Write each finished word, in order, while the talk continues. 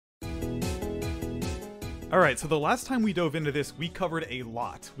Alright, so the last time we dove into this, we covered a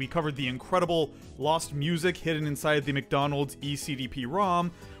lot. We covered the incredible lost music hidden inside the McDonald's eCDP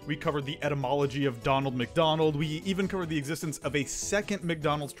ROM, we covered the etymology of Donald McDonald, we even covered the existence of a second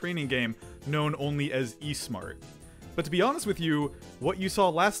McDonald's training game known only as eSmart. But to be honest with you, what you saw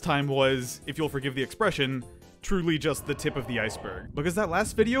last time was, if you'll forgive the expression, truly just the tip of the iceberg. Because that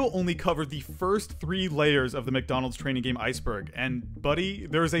last video only covered the first 3 layers of the McDonald's training game Iceberg, and buddy,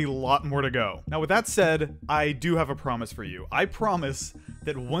 there's a lot more to go. Now with that said, I do have a promise for you. I promise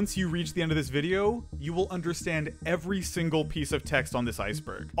that once you reach the end of this video, you will understand every single piece of text on this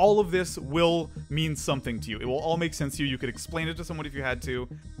iceberg. All of this will mean something to you. It will all make sense to you. You could explain it to someone if you had to.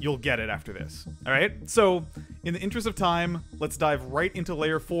 You'll get it after this. Alright? So, in the interest of time, let's dive right into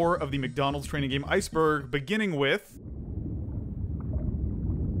layer 4 of the McDonald's training game Iceberg, beginning with...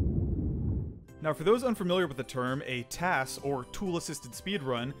 Now, for those unfamiliar with the term, a TAS, or Tool-Assisted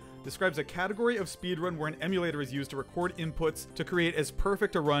Speedrun, describes a category of speedrun where an emulator is used to record inputs to create as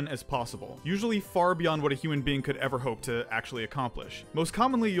perfect a run as possible, usually far beyond what a human being could ever hope to actually accomplish. Most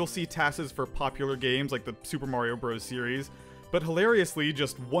commonly, you'll see TASes for popular games like the Super Mario Bros. Series, but hilariously,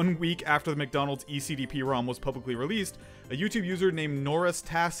 just 1 week after the McDonald's eCDP ROM was publicly released, a YouTube user named Norris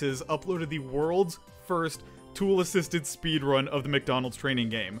Tasses uploaded the world's first tool-assisted speedrun of the McDonald's training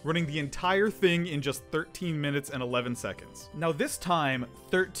game, running the entire thing in just 13 minutes and 11 seconds. Now this time,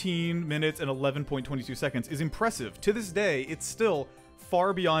 13 minutes and 11.22 seconds is impressive. To this day, it's still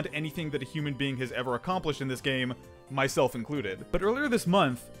far beyond anything that a human being has ever accomplished in this game, myself included. But earlier this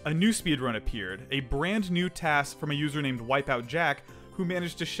month, a new speedrun appeared, a brand new task from a user named Wipeout Jack, who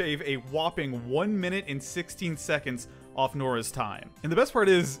managed to shave a whopping 1 minute and 16 seconds off Nora's time. And the best part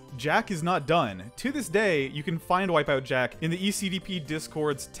is, Jack is not done. To this day, you can find Wipeout Jack in the eCDP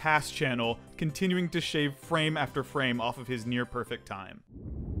Discord's task channel, continuing to shave frame after frame off of his near-perfect time.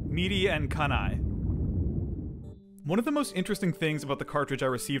 Meaty and Kanai. One of the most interesting things about the cartridge I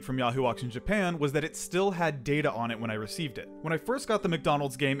received from Yahoo Auction Japan was that it still had data on it when I received it. When I first got the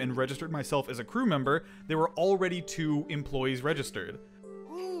McDonald's game and registered myself as a crew member, there were already 2 employees registered.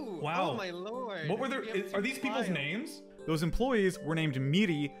 Wow. Oh my lord. What were their... Are these people's names? Those employees were named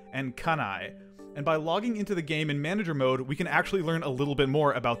Miri and Kanai. And by logging into the game in manager mode, we can actually learn a little bit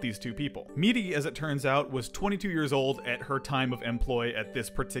more about these 2 people. Miri, as it turns out, was 22 years old at her time of employ at this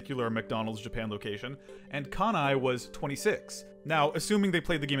particular McDonald's Japan location, and Kanai was 26. Now, assuming they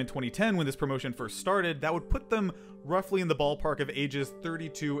played the game in 2010 when this promotion first started, that would put them roughly in the ballpark of ages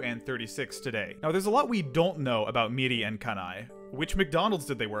 32 and 36 today. Now, there's a lot we don't know about Miri and Kanai. Which McDonald's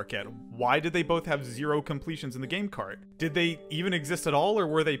did they work at? Why did they both have 0 completions in the game cart? Did they even exist at all, or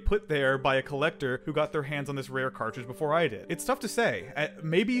were they put there by a collector who got their hands on this rare cartridge before I did? It's tough to say.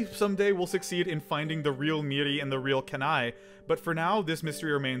 Maybe someday we'll succeed in finding the real Miri and the real Kanai, but for now, this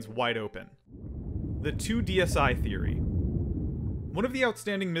mystery remains wide open. The 2 DSi theory. One of the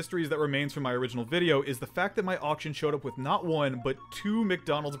outstanding mysteries that remains from my original video is the fact that my auction showed up with not 1, but 2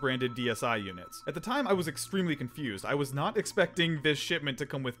 McDonald's branded DSi units. At the time, I was extremely confused. I was not expecting this shipment to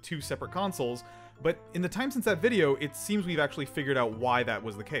come with 2 separate consoles, but in the time since that video, it seems we've actually figured out why that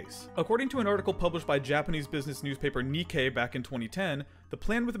was the case. According to an article published by Japanese business newspaper Nikkei back in 2010, the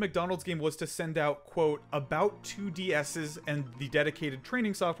plan with the McDonald's game was to send out, quote, about 2 DSs and the dedicated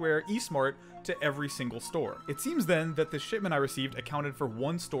training software, eSmart, to every single store. It seems then that the shipment I received accounted for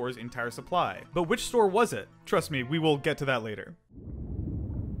 1 store's entire supply. But which store was it? Trust me, we will get to that later.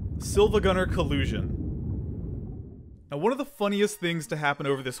 Silva Gunner collusion. Now, one of the funniest things to happen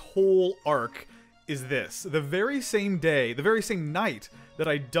over this whole arc is this. The very same day, the very same night that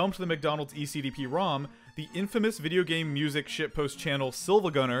I dumped the McDonald's eCDP ROM, the infamous video game music shitpost channel Silva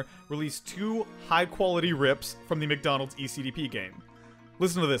Gunner released 2 high-quality rips from the McDonald's eCDP game.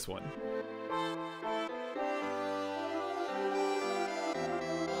 Listen to this one.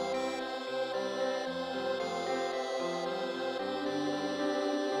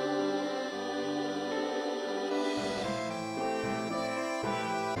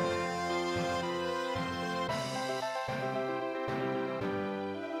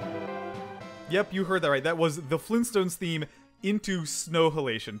 Yep, you heard that right. That was the Flintstones theme into Snow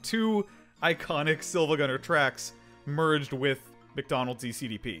Halation. 2 iconic Silva Gunner tracks merged with McDonald's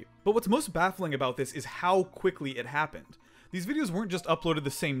eCDP. But what's most baffling about this is how quickly it happened. These videos weren't just uploaded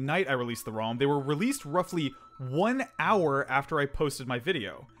the same night I released the ROM, they were released roughly 1 hour after I posted my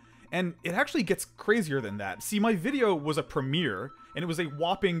video. And it actually gets crazier than that. See, my video was a premiere, and it was a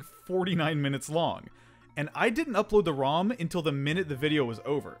whopping 49 minutes long. And I didn't upload the ROM until the minute the video was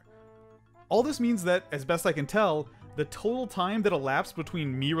over. All this means that, as best I can tell, the total time that elapsed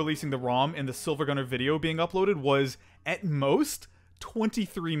between me releasing the ROM and the Silva Gunner video being uploaded was, at most,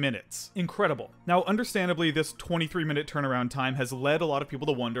 23 minutes. Incredible. Now, understandably, this 23-minute turnaround time has led a lot of people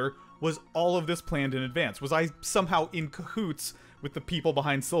to wonder, was all of this planned in advance? Was I somehow in cahoots with the people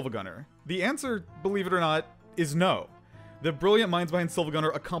behind Silvagunner? The answer, believe it or not, is no. The brilliant minds behind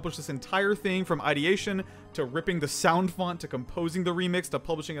Silvagunner accomplished this entire thing from ideation to ripping the sound font to composing the remix to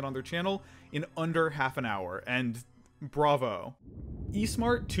publishing it on their channel in under half an hour, and bravo.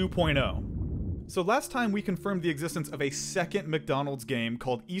 eSmart 2.0. So last time we confirmed the existence of a second McDonald's game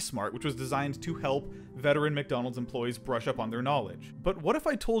called eSmart, which was designed to help veteran McDonald's employees brush up on their knowledge. But what if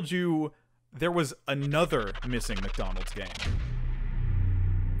I told you there was another missing McDonald's game?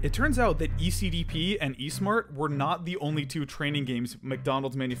 It turns out that ECDP and eSmart were not the only two training games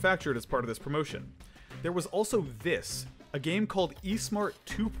McDonald's manufactured as part of this promotion. There was also this, a game called eSmart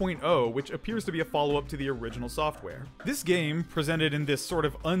 2.0, which appears to be a follow-up to the original software. This game, presented in this sort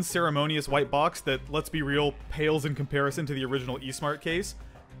of unceremonious white box that, let's be real, pales in comparison to the original eSmart case,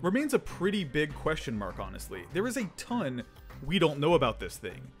 remains a pretty big question mark, honestly. There is a ton we don't know about this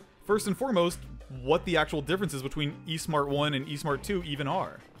thing. First and foremost, what the actual differences between eSmart 1 and eSmart 2 even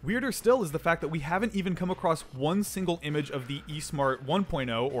are. Weirder still is the fact that we haven't even come across one single image of the eSmart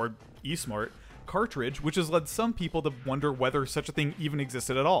 1.0, or eSmart, cartridge, which has led some people to wonder whether such a thing even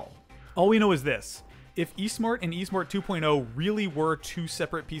existed at all. All we know is this: if eSmart and eSmart 2.0 really were two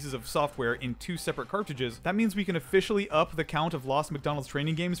separate pieces of software in two separate cartridges, that means we can officially up the count of lost McDonald's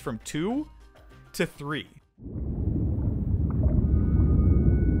training games from 2 to 3.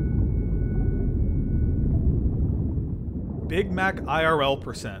 Big Mac IRL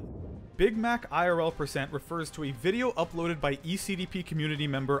 %. Big Mac IRL % refers to a video uploaded by ECDP community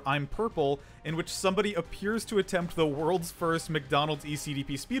member I'm Purple, in which somebody appears to attempt the world's first McDonald's ECDP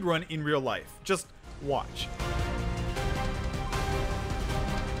speedrun in real life. Just watch.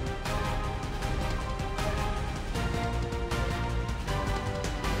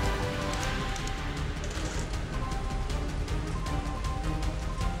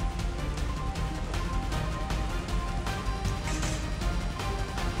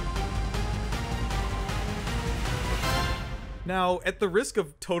 Now, at the risk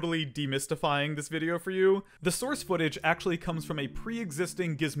of totally demystifying this video for you, the source footage actually comes from a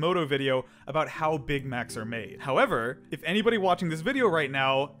pre-existing Gizmodo video about how Big Macs are made. However, if anybody watching this video right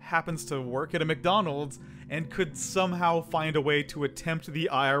now happens to work at a McDonald's and could somehow find a way to attempt the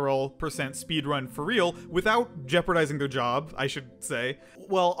IRL % speedrun for real without jeopardizing their job, I should say,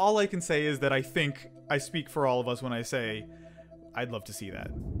 well, all I can say is that I think I speak for all of us when I say I'd love to see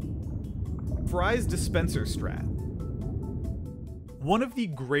that. Fry's dispenser strat. One of the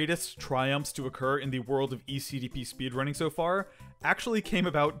greatest triumphs to occur in the world of ECDP speedrunning so far actually came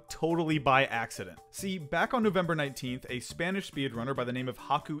about totally by accident. See, back on November 19th, a Spanish speedrunner by the name of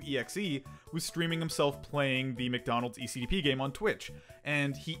HakuEXE was streaming himself playing the McDonald's ECDP game on Twitch,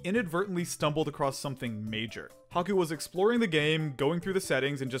 and he inadvertently stumbled across something major. Haku was exploring the game, going through the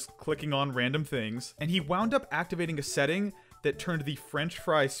settings, and just clicking on random things, and he wound up activating a setting that turned the French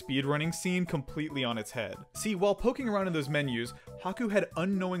fry speedrunning scene completely on its head. See, while poking around in those menus, Haku had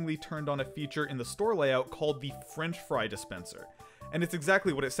unknowingly turned on a feature in the store layout called the French fry dispenser. And it's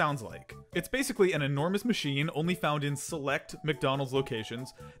exactly what it sounds like. It's basically an enormous machine only found in select McDonald's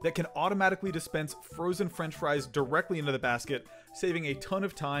locations that can automatically dispense frozen French fries directly into the basket, saving a ton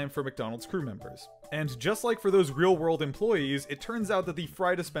of time for McDonald's crew members. And just like for those real-world employees, it turns out that the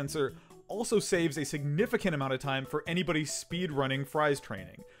fry dispenser also saves a significant amount of time for anybody speedrunning fries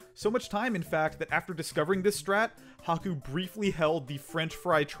training. So much time, in fact, that after discovering this strat, Haku briefly held the French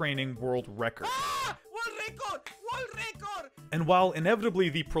fry training world record. World record! World record! And while inevitably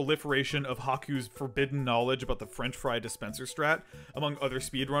the proliferation of Haku's forbidden knowledge about the French fry dispenser strat among other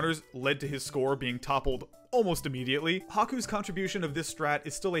speedrunners led to his score being toppled almost immediately, Haku's contribution of this strat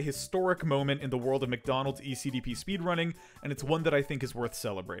is still a historic moment in the world of McDonald's ECDP speedrunning, and it's one that I think is worth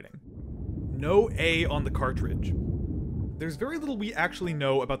celebrating. No A on the cartridge. There's very little we actually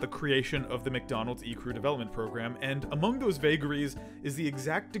know about the creation of the McDonald's eCrew development program, and among those vagaries is the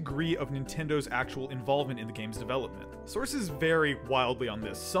exact degree of Nintendo's actual involvement in the game's development. Sources vary wildly on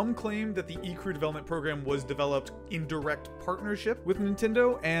this. Some claim that the eCrew development program was developed in direct partnership with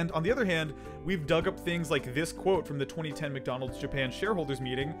Nintendo, and on the other hand, we've dug up things like this quote from the 2010 McDonald's Japan shareholders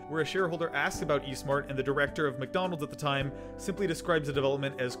meeting, where a shareholder asks about eSmart and the director of McDonald's at the time simply describes the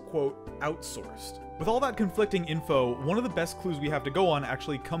development as, quote, outsourced. With all that conflicting info, one of the best clues we have to go on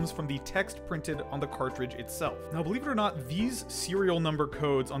actually comes from the text printed on the cartridge itself. Now, believe it or not, these serial number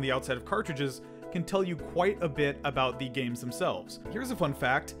codes on the outside of cartridges can tell you quite a bit about the games themselves. Here's a fun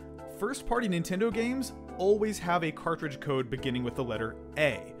fact: first-party Nintendo games always have a cartridge code beginning with the letter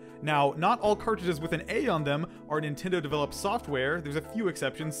A. Now, not all cartridges with an A on them are Nintendo developed software. There's a few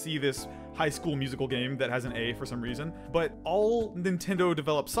exceptions. See this High School Musical game that has an A for some reason. But all Nintendo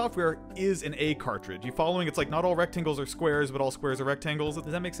developed software is an A cartridge. You following? It's like not all rectangles are squares, but all squares are rectangles.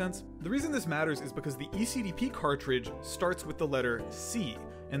 Does that make sense? The reason this matters is because the eCDP cartridge starts with the letter C,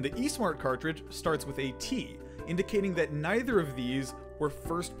 and the eSmart cartridge starts with a T, indicating that neither of these were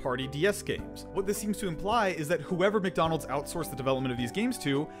first-party DS games. What this seems to imply is that whoever McDonald's outsourced the development of these games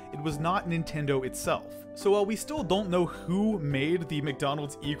to, it was not Nintendo itself. So while we still don't know who made the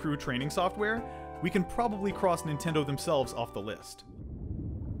McDonald's eCrew training software, we can probably cross Nintendo themselves off the list.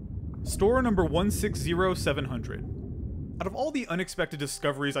 Store number 160700. Out of all the unexpected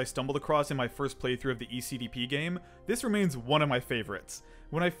discoveries I stumbled across in my first playthrough of the eCDP game, this remains one of my favorites.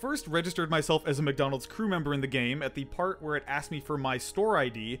 When I first registered myself as a McDonald's crew member in the game, at the part where it asked me for my store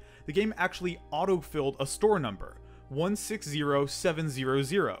ID, the game actually auto-filled a store number,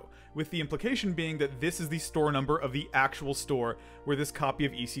 160700, with the implication being that this is the store number of the actual store where this copy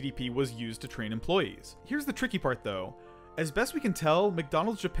of eCDP was used to train employees. Here's the tricky part though. As best we can tell,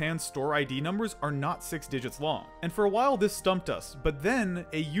 McDonald's Japan's store ID numbers are not 6 digits long. And for a while this stumped us, but then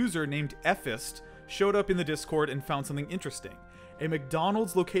a user named Effist showed up in the Discord and found something interesting. A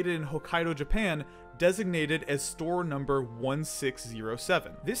McDonald's located in Hokkaido, Japan, designated as store number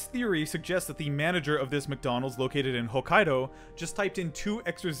 1607. This theory suggests that the manager of this McDonald's located in Hokkaido just typed in 2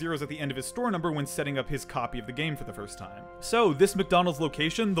 extra zeros at the end of his store number when setting up his copy of the game for the first time. So this McDonald's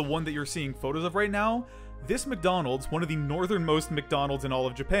location, the one that you're seeing photos of right now, this McDonald's, one of the northernmost McDonald's in all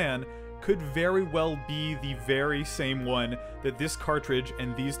of Japan, could very well be the very same one that this cartridge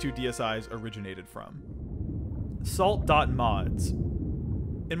and these two DSIs originated from. Salt.mods.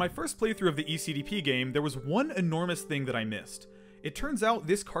 In my first playthrough of the eCDP game, there was one enormous thing that I missed. It turns out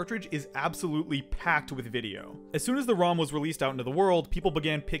this cartridge is absolutely packed with video. As soon as the ROM was released out into the world, people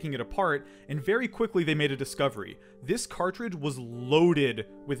began picking it apart, and very quickly they made a discovery. This cartridge was loaded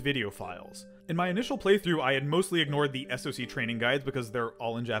with video files. In my initial playthrough, I had mostly ignored the SOC training guides because they're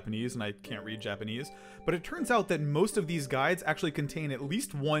all in Japanese and I can't read Japanese, but it turns out that most of these guides actually contain at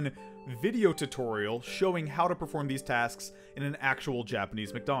least one video tutorial showing how to perform these tasks in an actual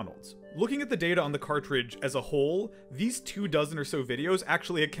Japanese McDonald's. Looking at the data on the cartridge as a whole, these 24 or so videos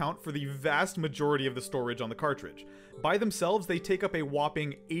actually account for the vast majority of the storage on the cartridge. By themselves, they take up a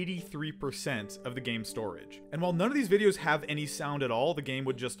whopping 83% of the game's storage. And while none of these videos have any sound at all, the game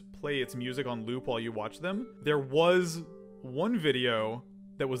would just play its music on loop while you watch them, there was one video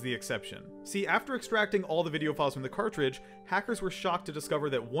that was the exception. See, after extracting all the video files from the cartridge, hackers were shocked to discover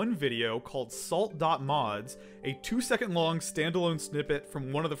that one video called Salt.mods, a 2-second long standalone snippet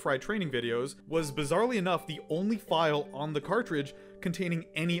from one of the Fried training videos, was bizarrely enough the only file on the cartridge containing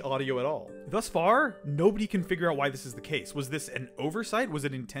any audio at all. Thus far, nobody can figure out why this is the case. Was this an oversight? Was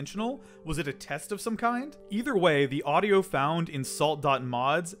it intentional? Was it a test of some kind? Either way, the audio found in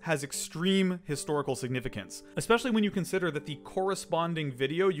Salt.mods has extreme historical significance, especially when you consider that the corresponding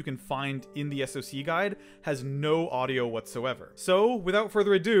video you can find in the SOC guide has no audio whatsoever. So, without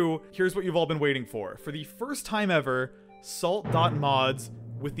further ado, here's what you've all been waiting for. For the first time ever, Salt.mods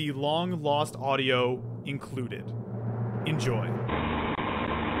with the long-lost audio included. Enjoy.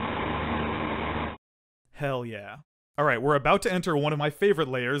 Hell yeah. Alright, we're about to enter one of my favorite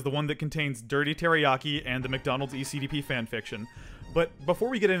layers, the one that contains dirty teriyaki and the McDonald's eCDP fanfiction. But before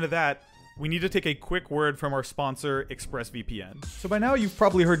we get into that, we need to take a quick word from our sponsor, ExpressVPN. So by now you've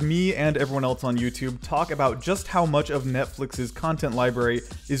probably heard me and everyone else on YouTube talk about just how much of Netflix's content library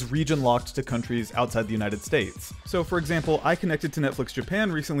is region locked to countries outside the United States. So for example, I connected to Netflix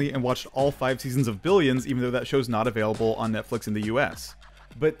Japan recently and watched all 5 seasons of Billions, even though that show's not available on Netflix in the US.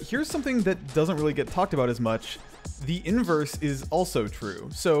 But here's something that doesn't really get talked about as much. The inverse is also true.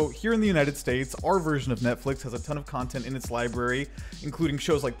 So here in the United States, our version of Netflix has a ton of content in its library, including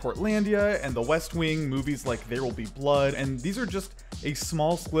shows like Portlandia and The West Wing, movies like There Will Be Blood, and these are just a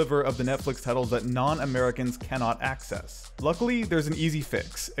small sliver of the Netflix titles that non-Americans cannot access. Luckily, there's an easy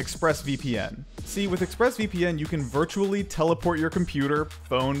fix, ExpressVPN. See, with ExpressVPN, you can virtually teleport your computer,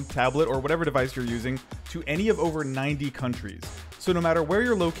 phone, tablet, or whatever device you're using to any of over 90 countries. So no matter where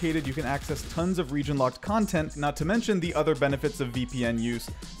you're located, you can access tons of region-locked content, not to mention the other benefits of VPN use,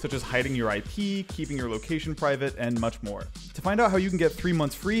 such as hiding your IP, keeping your location private, and much more. To find out how you can get 3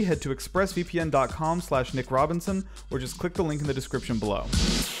 months free, head to expressvpn.com/NickRobinson, or just click the link in the description below.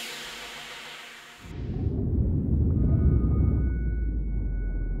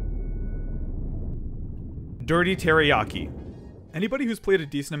 Dirty teriyaki. Anybody who's played a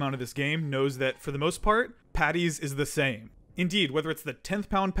decent amount of this game knows that, for the most part, patties is the same. Indeed, whether it's the 10th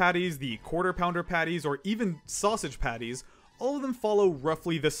pound patties, the quarter pounder patties, or even sausage patties, all of them follow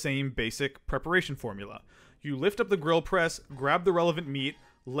roughly the same basic preparation formula. You lift up the grill press, grab the relevant meat,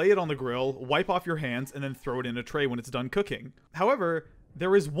 lay it on the grill, wipe off your hands, and then throw it in a tray when it's done cooking. However,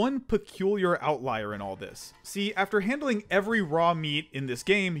 there is one peculiar outlier in all this. See, after handling every raw meat in this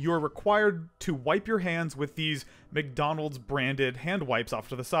game, you are required to wipe your hands with these McDonald's branded hand wipes off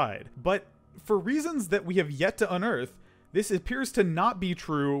to the side. But for reasons that we have yet to unearth, this appears to not be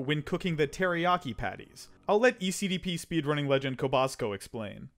true when cooking the teriyaki patties. I'll let ECDP speedrunning legend Kobasco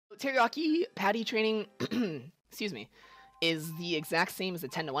explain. Teriyaki patty training, excuse me, is the exact same as the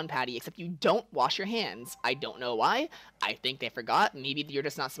 10-to-1 patty, except you don't wash your hands. I don't know why. I think they forgot. Maybe you're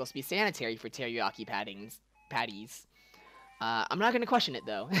just not supposed to be sanitary for teriyaki patties. I'm not going to question it,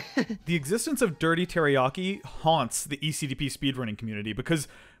 though. The existence of dirty teriyaki haunts the ECDP speedrunning community because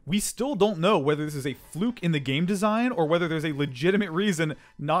we still don't know whether this is a fluke in the game design or whether there's a legitimate reason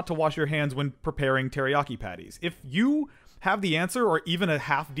not to wash your hands when preparing teriyaki patties. If you have the answer or even a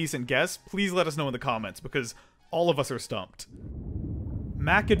half-decent guess, please let us know in the comments because all of us are stumped.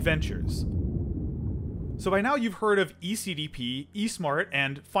 Mac Adventures. So by now you've heard of ECDP, eSmart,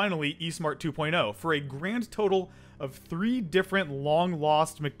 and finally eSmart 2.0 for a grand total of 3 different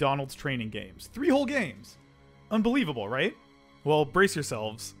long-lost McDonald's training games. 3 whole games. Unbelievable, right? Well, brace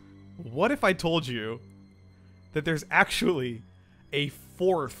yourselves. What if I told you that there's actually a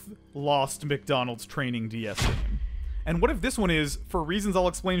 4th lost McDonald's training DS game? And what if this one is, for reasons I'll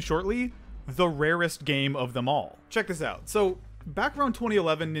explain shortly, the rarest game of them all? Check this out. So, back around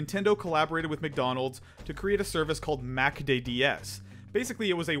 2011, Nintendo collaborated with McDonald's to create a service called MacDay DS. Basically,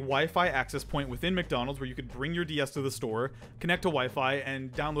 it was a Wi-Fi access point within McDonald's where you could bring your DS to the store, connect to Wi-Fi,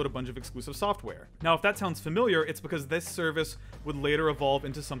 and download a bunch of exclusive software. Now, if that sounds familiar, it's because this service would later evolve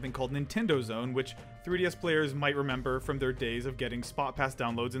into something called Nintendo Zone, which 3DS players might remember from their days of getting Spot Pass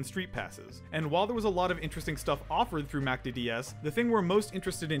downloads and Street Passes. And while there was a lot of interesting stuff offered through MacDay DS, the thing we're most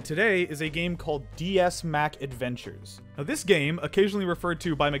interested in today is a game called DS Mac Adventures. Now, this game, occasionally referred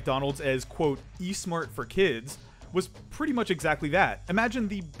to by McDonald's as, quote, eSmart for kids, was pretty much exactly that. Imagine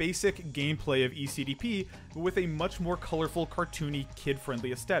the basic gameplay of ECDP, but with a much more colorful, cartoony,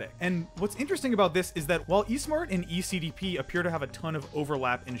 kid-friendly aesthetic. And what's interesting about this is that while eSmart and ECDP appear to have a ton of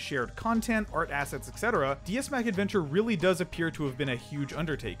overlap in shared content, art assets, etc., DS Mac Adventure really does appear to have been a huge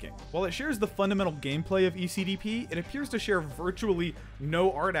undertaking. While it shares the fundamental gameplay of ECDP, it appears to share virtually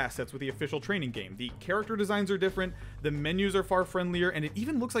no art assets with the official training game. The character designs are different, the menus are far friendlier, and it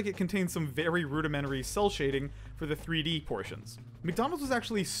even looks like it contains some very rudimentary cell shading for the 3D portions. McDonald's was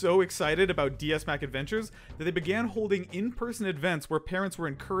actually so excited about DS Mac Adventures that they began holding in-person events where parents were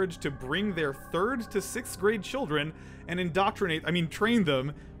encouraged to bring their 3rd to 6th grade children and train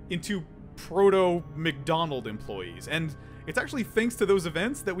them into proto-McDonald employees. And it's actually thanks to those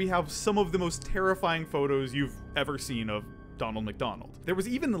events that we have some of the most terrifying photos you've ever seen of Donald McDonald. There was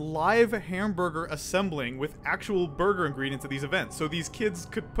even live hamburger assembling with actual burger ingredients at these events, so these kids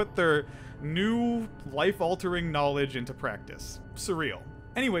could put their new life-altering knowledge into practice. Surreal.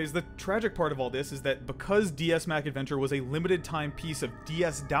 Anyways, the tragic part of all this is that because DS Mac Adventure was a limited time piece of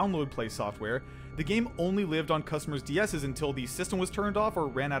DS download play software, the game only lived on customers' DSs until the system was turned off or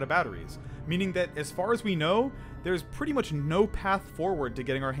ran out of batteries, meaning that as far as we know, there's pretty much no path forward to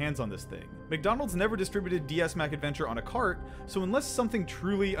getting our hands on this thing. McDonald's never distributed DS Mac Adventure on a cart, so unless something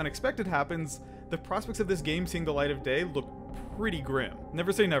truly unexpected happens, the prospects of this game seeing the light of day look pretty grim.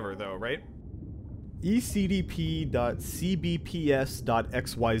 Never say never though, right?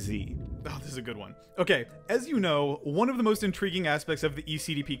 ECDP.cbps.xyz. Oh, this is a good one. Okay, as you know, one of the most intriguing aspects of the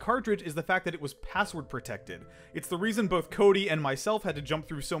ECDP cartridge is the fact that it was password protected. It's the reason both Cody and myself had to jump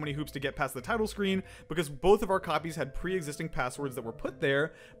through so many hoops to get past the title screen, because both of our copies had pre-existing passwords that were put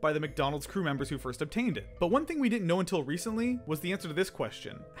there by the McDonald's crew members who first obtained it. But one thing we didn't know until recently was the answer to this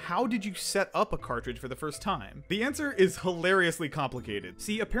question. How did you set up a cartridge for the first time? The answer is hilariously complicated.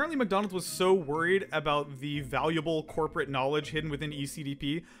 See, apparently McDonald's was so worried about the valuable corporate knowledge hidden within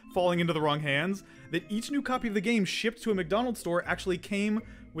ECDP falling into the wrong hands that each new copy of the game shipped to a McDonald's store actually came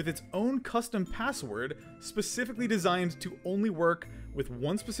with its own custom password specifically designed to only work with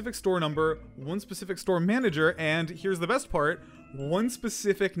one specific store number, one specific store manager, and here's the best part, one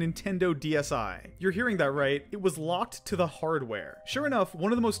specific Nintendo DSi. You're hearing that right, it was locked to the hardware. Sure enough,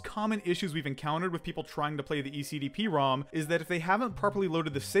 one of the most common issues we've encountered with people trying to play the ECDP ROM is that if they haven't properly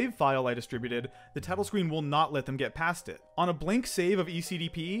loaded the save file I distributed, the title screen will not let them get past it. On a blank save of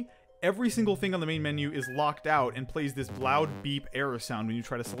ECDP, every single thing on the main menu is locked out and plays this loud beep error sound when you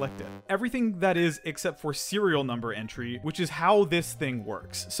try to select it. Everything that is except for serial number entry, which is how this thing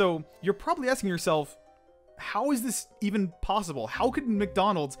works. So you're probably asking yourself, how is this even possible? How could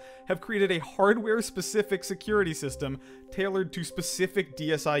McDonald's have created a hardware-specific security system tailored to specific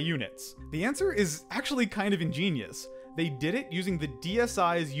DSi units? The answer is actually kind of ingenious. They did it using the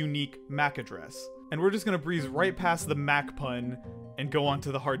DSi's unique MAC address. And we're just gonna breeze right past the MAC pun and go on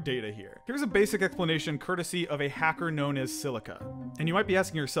to the hard data here. Here's a basic explanation courtesy of a hacker known as Silica. And you might be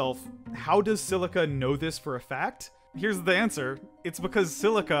asking yourself, how does Silica know this for a fact? Here's the answer. It's because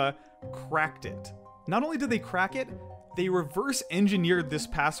Silica cracked it. Not only did they crack it, they reverse engineered this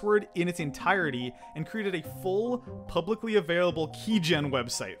password in its entirety and created a full, publicly available keygen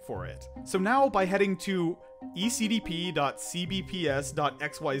website for it. So now by heading to ecdp.cbps.xyz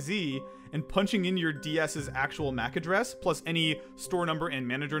and punching in your DS's actual MAC address, plus any store number and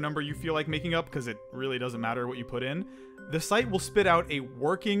manager number you feel like making up, because it really doesn't matter what you put in, the site will spit out a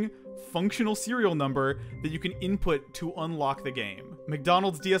working, functional serial number that you can input to unlock the game.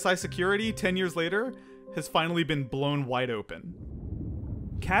 McDonald's DSi security, 10 years later, has finally been blown wide open.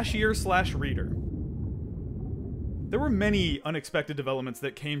 Cashier/reader. There were many unexpected developments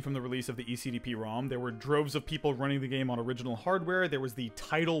that came from the release of the ECDP ROM. There were droves of people running the game on original hardware. There was the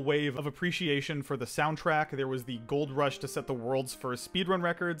tidal wave of appreciation for the soundtrack. There was the gold rush to set the world's first speedrun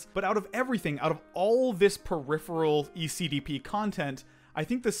records. But out of everything, out of all this peripheral ECDP content, I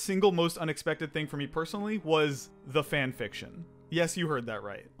think the single most unexpected thing for me personally was the fanfiction. Yes, you heard that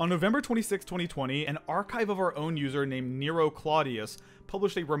right. On November 26, 2020, an archive of our own user named Nero Claudius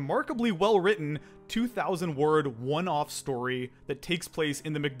published a remarkably well-written 2,000-word one-off story that takes place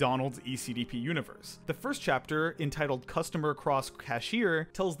in the McDonald's ECDP universe. The first chapter, entitled Customer Cross Cashier,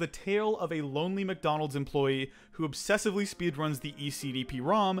 tells the tale of a lonely McDonald's employee who obsessively speedruns the ECDP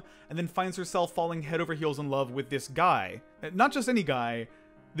ROM and then finds herself falling head over heels in love with this guy. Not just any guy,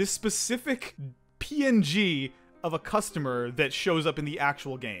 this specific PNG of a customer that shows up in the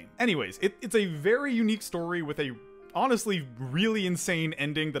actual game. Anyways, it's a very unique story with a honestly really insane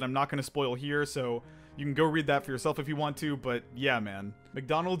ending that I'm not going to spoil here, so you can go read that for yourself if you want to, but yeah, man.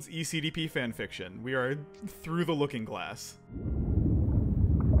 McDonald's ECDP fanfiction. We are through the looking glass.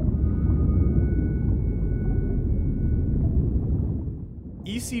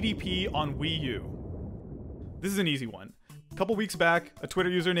 ECDP on Wii U. This is an easy one. A couple weeks back, a Twitter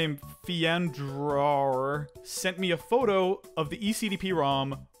user named Fiandrar sent me a photo of the ECDP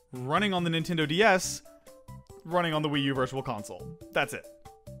ROM running on the Nintendo DS, running on the Wii U Virtual Console. That's it.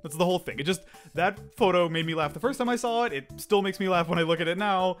 That's the whole thing. That photo made me laugh the first time I saw it. It still makes me laugh when I look at it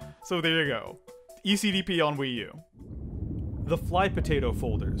now. So there you go. ECDP on Wii U. The Fly Potato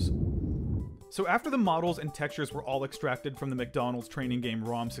folders. So after the models and textures were all extracted from the McDonald's training game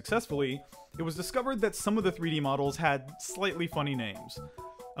ROM successfully, it was discovered that some of the 3D models had slightly funny names.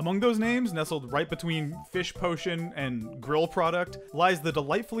 Among those names, nestled right between Fish Potion and Grill Product, lies the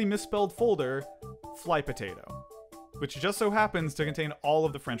delightfully misspelled folder, Fly Potato, which just so happens to contain all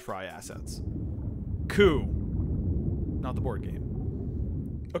of the French fry assets. Coup. Not the board game.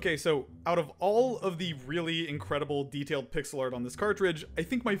 Okay, so out of all of the really incredible detailed pixel art on this cartridge, I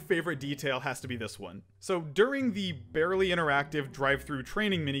think my favorite detail has to be this one. So during the barely interactive drive-thru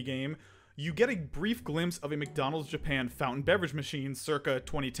training minigame, you get a brief glimpse of a McDonald's Japan fountain beverage machine circa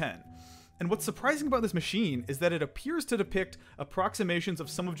 2010. And what's surprising about this machine is that it appears to depict approximations of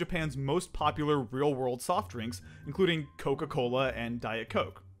some of Japan's most popular real-world soft drinks, including Coca-Cola and Diet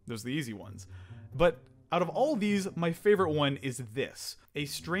Coke. Those are the easy ones. But out of all these, my favorite one is this. A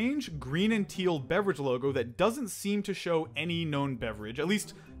strange green and teal beverage logo that doesn't seem to show any known beverage, at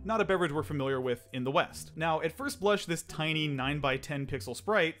least not a beverage we're familiar with in the West. Now, at first blush, this tiny 9x10 pixel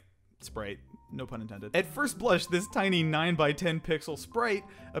sprite, no pun intended. At first blush, this tiny 9x10 pixel sprite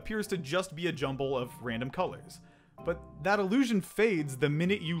appears to just be a jumble of random colors. But that illusion fades the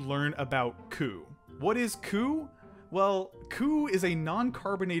minute you learn about Coup. What is Coup? Well, Coup is a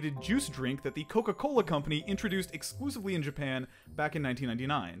non-carbonated juice drink that the Coca-Cola company introduced exclusively in Japan back in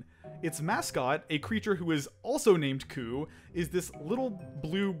 1999. Its mascot, a creature who is also named Coup, is this little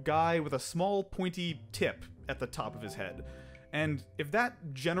blue guy with a small pointy tip at the top of his head. And if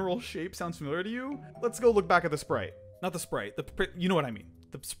that general shape sounds familiar to you, let's go look back at the sprite. Not the sprite, you know what I mean.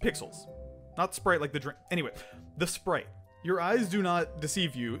 The pixels. Not sprite like the drink. Anyway, the sprite. Your eyes do not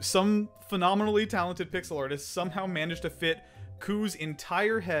deceive you. Some phenomenally talented pixel artist somehow managed to fit Cou's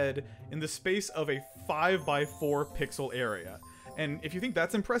entire head in the space of a 5x4 pixel area. And if you think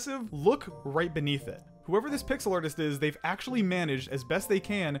that's impressive, look right beneath it. Whoever this pixel artist is, they've actually managed, as best they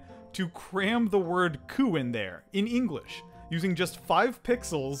can, to cram the word Coup in there, in English, using just 5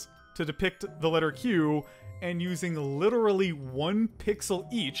 pixels to depict the letter Q, and using literally 1 pixel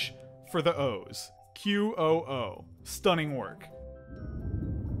each for the O's. QOO. Stunning work.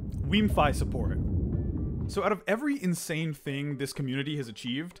 Weemfi support. So out of every insane thing this community has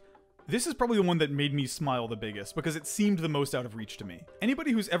achieved, this is probably the one that made me smile the biggest, because it seemed the most out of reach to me.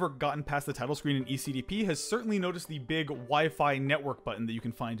 Anybody who's ever gotten past the title screen in ECDP has certainly noticed the big Wi-Fi network button that you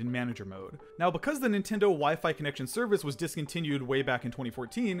can find in manager mode. Now, because the Nintendo Wi-Fi connection service was discontinued way back in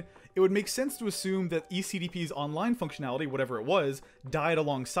 2014, it would make sense to assume that ECDP's online functionality, whatever it was, died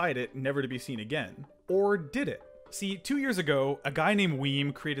alongside it, never to be seen again. Or did it? See, 2 years ago, a guy named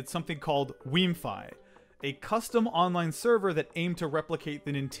Weem created something called Weemfi, a custom online server that aimed to replicate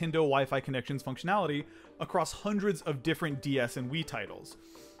the Nintendo Wi-Fi connections functionality across hundreds of different DS and Wii titles.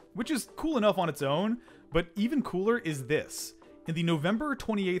 Which is cool enough on its own, but even cooler is this. In the November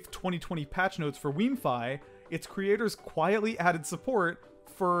 28th, 2020 patch notes for Weemfi, its creators quietly added support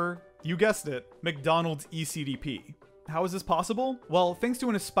for, you guessed it, McDonald's ECDP. How is this possible? Well, thanks to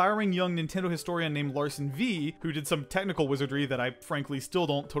an aspiring young Nintendo historian named Larson V, who did some technical wizardry that I frankly still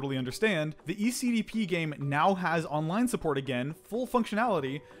don't totally understand, the ECDP game now has online support again, full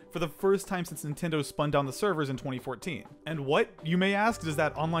functionality, for the first time since Nintendo spun down the servers in 2014. And what, you may ask, does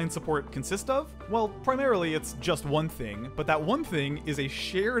that online support consist of? Well, primarily it's just one thing, but that one thing is a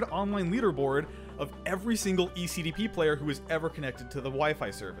shared online leaderboard of every single ECDP player who is ever connected to the Wi-Fi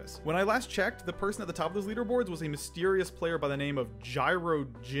service. When I last checked, the person at the top of those leaderboards was a mysterious player by the name of Gyro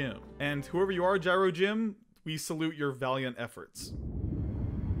Jim. And whoever you are, Gyro Jim, we salute your valiant efforts.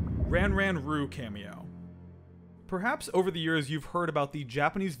 Ran Roo cameo. Perhaps over the years you've heard about the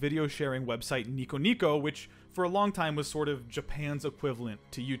Japanese video sharing website Nico Nico, which for a long time was sort of Japan's equivalent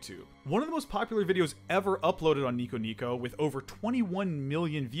to YouTube. One of the most popular videos ever uploaded on Nico Nico, with over 21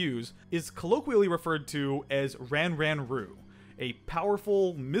 million views, is colloquially referred to as Ran Roo, a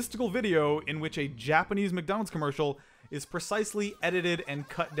powerful, mystical video in which a Japanese McDonald's commercial is precisely edited and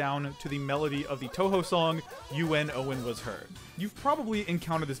cut down to the melody of the Toho song UN Owen Was Heard. You've probably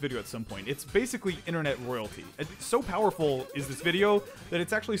encountered this video at some point. It's basically internet royalty. So powerful is this video that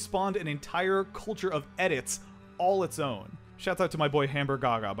it's actually spawned an entire culture of edits all its own. Shouts out to my boy Hamburg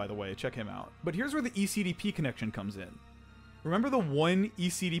Gaga, by the way, check him out. But here's where the ECDP connection comes in. Remember the one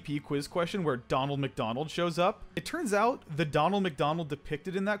ECDP quiz question where Donald McDonald shows up? It turns out the Donald McDonald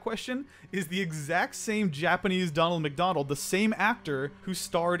depicted in that question is the exact same Japanese Donald McDonald, the same actor who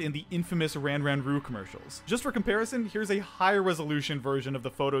starred in the infamous Ran Roo commercials. Just for comparison, here's a higher resolution version of the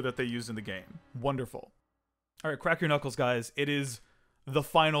photo that they used in the game. Wonderful. All right, crack your knuckles, guys. It is the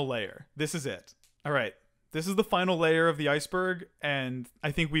final layer. This is it. All right, this is the final layer of the iceberg, and I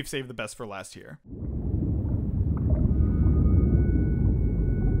think we've saved the best for last here.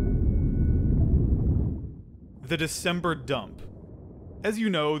 The December dump. As you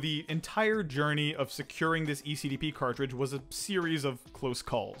know, the entire journey of securing this ECDP cartridge was a series of close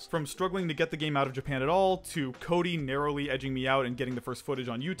calls. From struggling to get the game out of Japan at all, to Cody narrowly edging me out and getting the first footage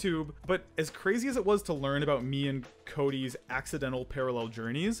on YouTube. But as crazy as it was to learn about me and Cody's accidental parallel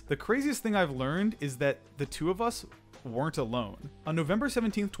journeys, the craziest thing I've learned is that the two of us weren't alone. On November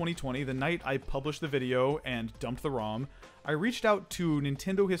 17th, 2020, the night I published the video and dumped the ROM, I reached out to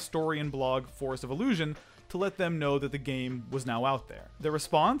Nintendo historian blog Forest of Illusion to let them know that the game was now out there. Their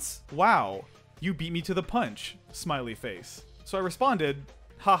response? Wow, you beat me to the punch, smiley face. So I responded,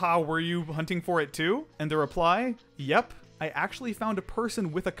 haha, were you hunting for it too? And the reply? Yep, I actually found a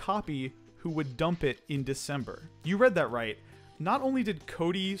person with a copy who would dump it in December. You read that right. Not only did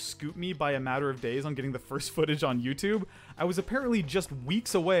Cody scoop me by a matter of days on getting the first footage on YouTube, I was apparently just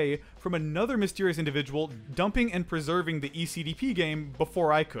weeks away from another mysterious individual dumping and preserving the ECDP game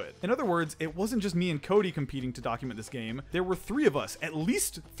before I could. In other words, it wasn't just me and Cody competing to document this game. There were three of us, at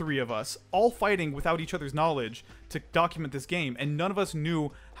least three of us, all fighting without each other's knowledge to document this game, and none of us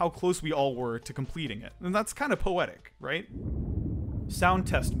knew how close we all were to completing it. And that's kind of poetic, right? Sound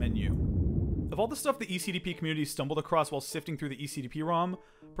test menu. Of all the stuff the ECDP community stumbled across while sifting through the ECDP ROM,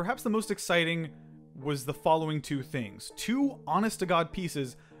 perhaps the most exciting was the following two things. Two honest-to-God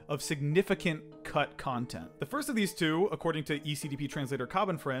pieces of significant cut content. The first of these two, according to ECDP translator Cobb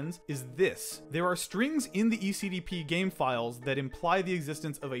and Friends, is this. There are strings in the ECDP game files that imply the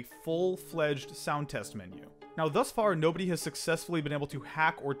existence of a full-fledged sound test menu. Now, thus far, nobody has successfully been able to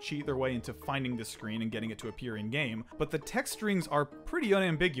hack or cheat their way into finding this screen and getting it to appear in-game, but the text strings are pretty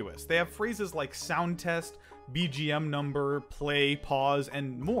unambiguous. They have phrases like sound test, BGM number, play, pause,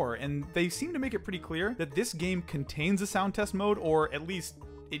 and more, and they seem to make it pretty clear that this game contains a sound test mode, or at least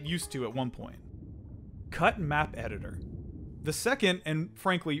it used to at one point. Cut map editor. The second, and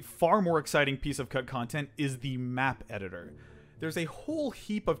frankly far more exciting piece of cut content is the map editor. There's a whole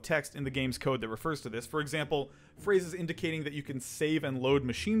heap of text in the game's code that refers to this. For example, phrases indicating that you can save and load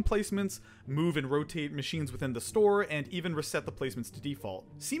machine placements, move and rotate machines within the store, and even reset the placements to default.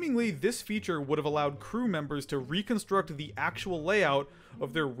 Seemingly, this feature would have allowed crew members to reconstruct the actual layout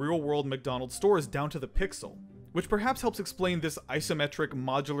of their real-world McDonald's stores down to the pixel, which perhaps helps explain this isometric,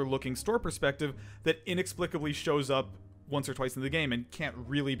 modular-looking store perspective that inexplicably shows up once or twice in the game and can't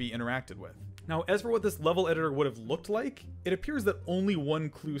really be interacted with. Now, as for what this level editor would have looked like, it appears that only one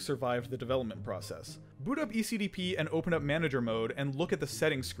clue survived the development process. Boot up ECDP and open up Manager mode and look at the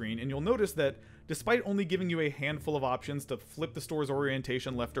settings screen, and you'll notice that despite only giving you a handful of options to flip the store's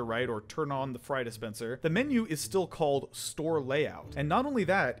orientation left or right or turn on the fry dispenser, the menu is still called Store Layout. And not only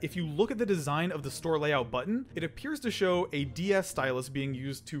that, if you look at the design of the Store Layout button, it appears to show a DS stylus being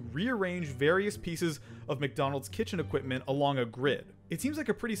used to rearrange various pieces of McDonald's kitchen equipment along a grid. It seems like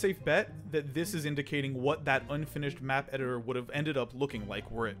a pretty safe bet that this is indicating what that unfinished map editor would have ended up looking like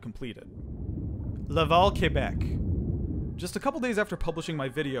were it completed. Laval, Quebec. Just a couple days after publishing my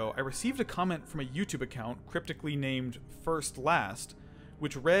video, I received a comment from a YouTube account cryptically named First Last,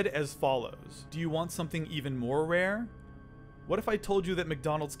 which read as follows: "Do you want something even more rare? What if I told you that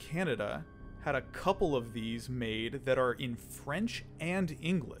McDonald's Canada had a couple of these made that are in French and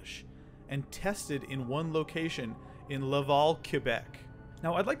English, and tested in one location in Laval, Quebec?"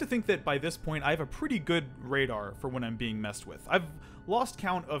 Now, I'd like to think that by this point I have a pretty good radar for when I'm being messed with. I've lost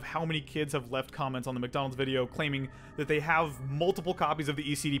count of how many kids have left comments on the McDonald's video claiming that they have multiple copies of the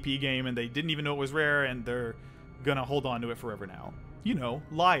ECDP game and they didn't even know it was rare and they're gonna hold on to it forever now. You know,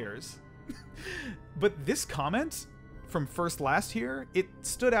 liars. But this comment from First Last here, it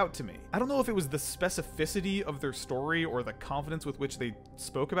stood out to me. I don't know if it was the specificity of their story or the confidence with which they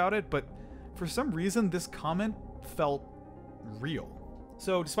spoke about it, but for some reason this comment felt real.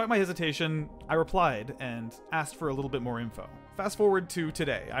 So despite my hesitation, I replied and asked for a little bit more info. Fast forward to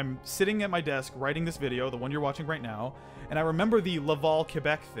today. I'm sitting at my desk writing this video, the one you're watching right now, and I remember the Laval,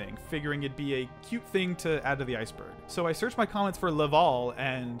 Quebec thing, figuring it'd be a cute thing to add to the iceberg. So I searched my comments for Laval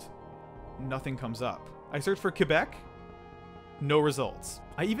and nothing comes up. I searched for Quebec, no results.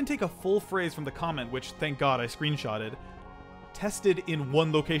 I even take a full phrase from the comment, which thank God I screenshotted, tested in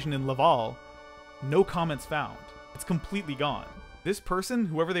one location in Laval, no comments found. It's completely gone. This person,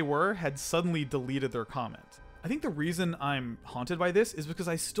 whoever they were, had suddenly deleted their comment. I think the reason I'm haunted by this is because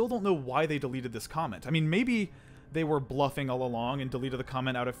I still don't know why they deleted this comment. I mean, maybe they were bluffing all along and deleted the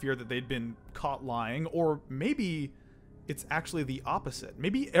comment out of fear that they'd been caught lying, or maybe it's actually the opposite.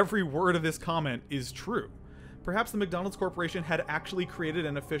 Maybe every word of this comment is true. Perhaps the McDonald's Corporation had actually created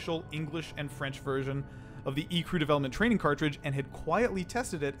an official English and French version of the eCrew development training cartridge and had quietly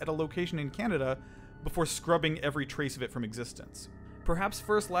tested it at a location in Canada before scrubbing every trace of it from existence. Perhaps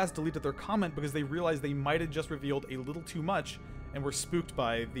First Last deleted their comment because they realized they might have just revealed a little too much and were spooked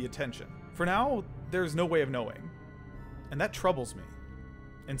by the attention. For now, there's no way of knowing, and that troubles me.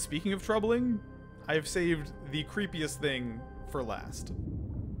 And speaking of troubling, I have saved the creepiest thing for last.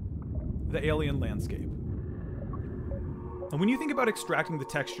 The alien landscape. And when you think about extracting the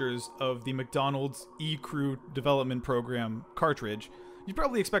textures of the McDonald's eCrew development program cartridge, you'd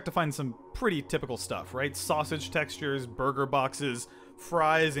probably expect to find some pretty typical stuff, right? Sausage textures, burger boxes,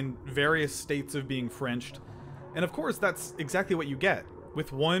 fries in various states of being Frenched. And of course, that's exactly what you get,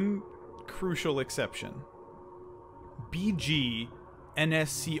 with one crucial exception.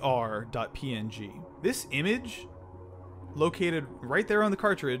 BGNSCR.png. This image, located right there on the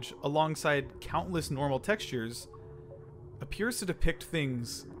cartridge alongside countless normal textures, appears to depict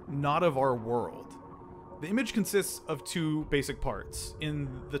things not of our world. The image consists of two basic parts. In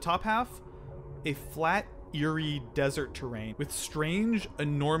the top half, a flat, eerie desert terrain with strange,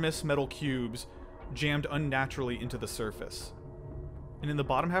 enormous metal cubes jammed unnaturally into the surface. And in the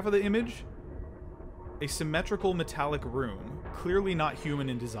bottom half of the image, a symmetrical metallic room, clearly not human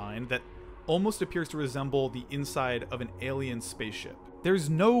in design, that almost appears to resemble the inside of an alien spaceship.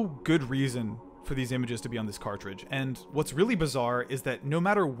 There's no good reason for these images to be on this cartridge, and what's really bizarre is that no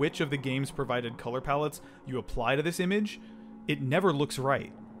matter which of the game's provided color palettes you apply to this image, it never looks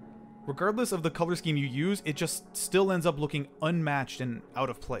right. Regardless of the color scheme you use, it just still ends up looking unmatched and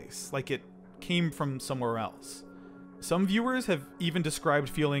out of place, like it came from somewhere else. Some viewers have even described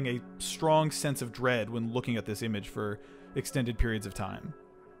feeling a strong sense of dread when looking at this image for extended periods of time.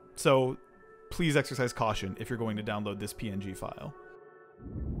 So please exercise caution if you're going to download this PNG file.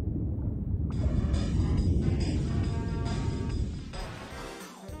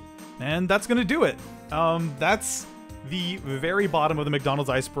 And that's gonna do it. That's the very bottom of the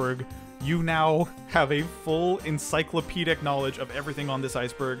McDonald's iceberg. You now have a full encyclopedic knowledge of everything on this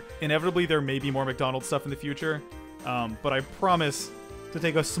iceberg. Inevitably, there may be more McDonald's stuff in the future. But I promise to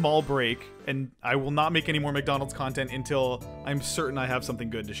take a small break, and I will not make any more McDonald's content until I'm certain I have something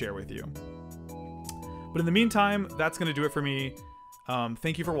good to share with you. But in the meantime, that's going to do it for me.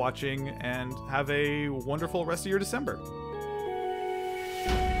 Thank you for watching, and have a wonderful rest of your December.